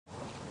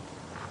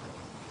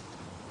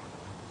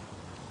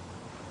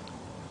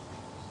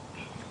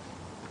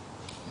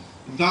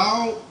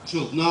Thou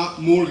shalt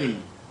not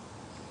Morgan.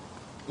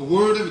 A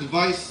word of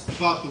advice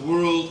about the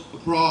world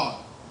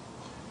abroad.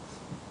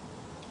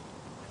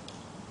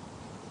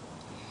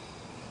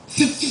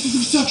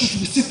 Surface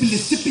with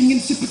syphilis, sipping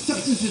insipid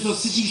substances of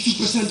city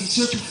super sandy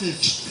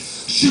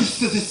surfaces. Shoots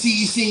to the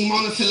sea, seeing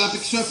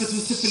monosyllabic surface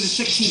with syphilis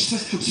sections,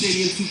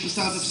 sesquipedalian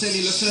superstars of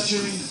cellular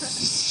surgery.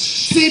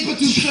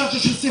 Saber-tooth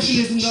surface with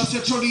syphilis and thus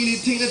sartorially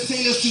tailored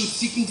sailor suits,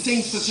 seeking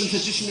saints for some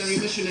traditionary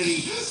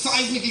missionary.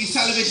 Seismically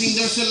salivating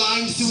their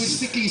saline sewage,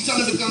 sickly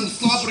son of a gun,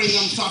 slobbering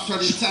on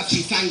soft-hearted,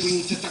 sassy,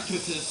 sanguine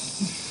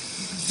seductresses.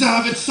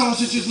 Savage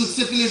sausages with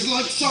syphilis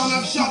like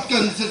sawn-off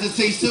shotguns, as it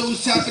say so,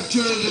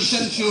 saboteurs of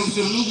sensual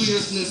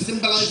voluminousness,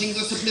 symbolizing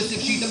the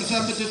submissive sheet of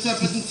surface to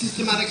surface and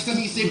systematic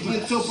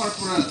semi-sapient soap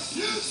operas.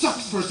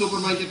 Sucks for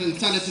sober-minded and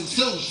sanative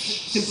souls,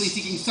 simply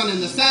seeking sun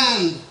in the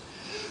sand.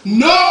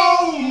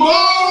 No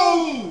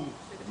mo!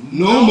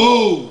 No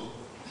mo!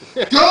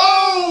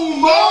 Go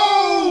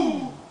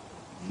mo!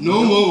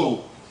 No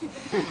mo!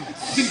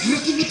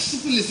 Syncretic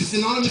syphilis is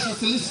synonymous with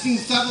soliciting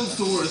saddle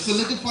stores,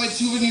 solidified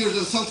souvenirs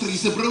of sultry,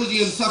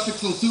 subrosian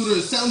suffixal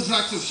suitors,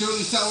 soundtracks of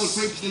surely sour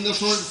grapes in the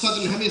short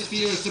southern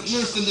hemisphere,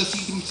 submersed in the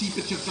see-through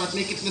seepage of dark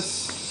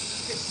nakedness.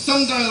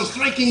 Sundial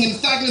striking in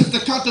stagnant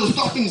staccato,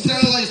 stopping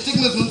sterilized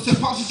stigmas when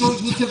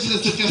suppositories with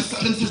syphilis suggest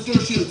sudden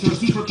cistercians or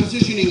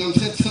superpositioning on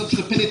set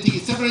self-stupidity,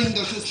 severing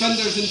their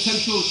suspenders in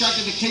sensual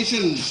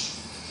gratification.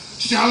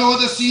 Shallow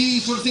the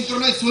seas for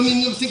synchronized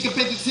swimming of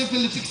syncopated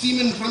syphilitic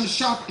semen from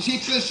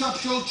shapeless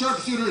shop-show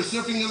sharpshooters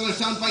surfing on their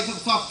soundbites of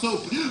soft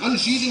soap,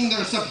 unsheathing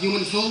their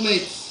subhuman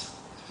soulmates.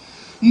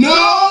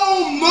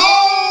 No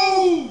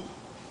mo!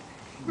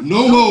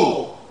 No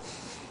mo!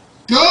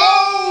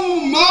 Go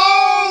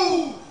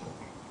mo!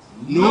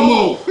 No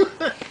mo!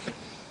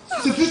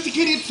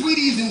 Sophisticated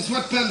sweeties in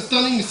sweatpants,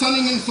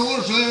 sunning in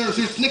solar flares,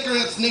 who snicker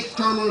at snake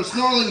charmers,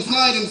 snarling,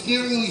 slide, and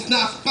sneeringly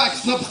snap back,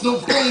 snup,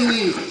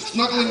 bowlingly,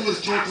 snuggling with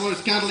snorkelers,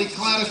 scantily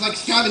clad as like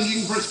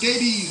scavenging for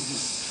scabies.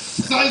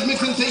 Seismic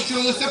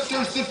sensational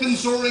receptors stiff and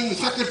soaring,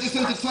 sucker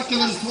dissented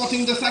succulents,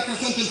 swatting the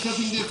sacrosanct and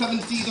surfing the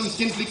 7 seas on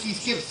skin flicky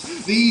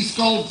skips, these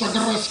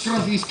skullduggerous,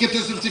 scruffy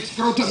skitters of 6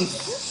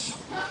 scrotums.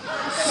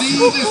 See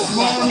this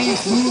smarmy,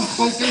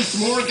 smooth-spoken,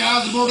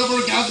 smorgasbord of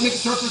orgasmic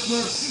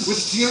surfacer with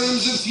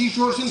serums of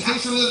seashore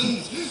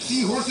sensationalisms,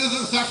 seahorses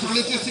of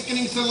sacrilegious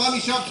sickening salami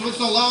shops with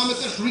salam at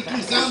the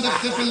shrieking sound of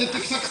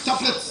syphilitic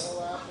sextuplets.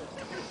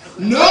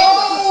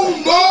 No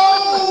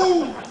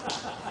mo!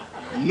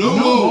 No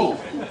mo!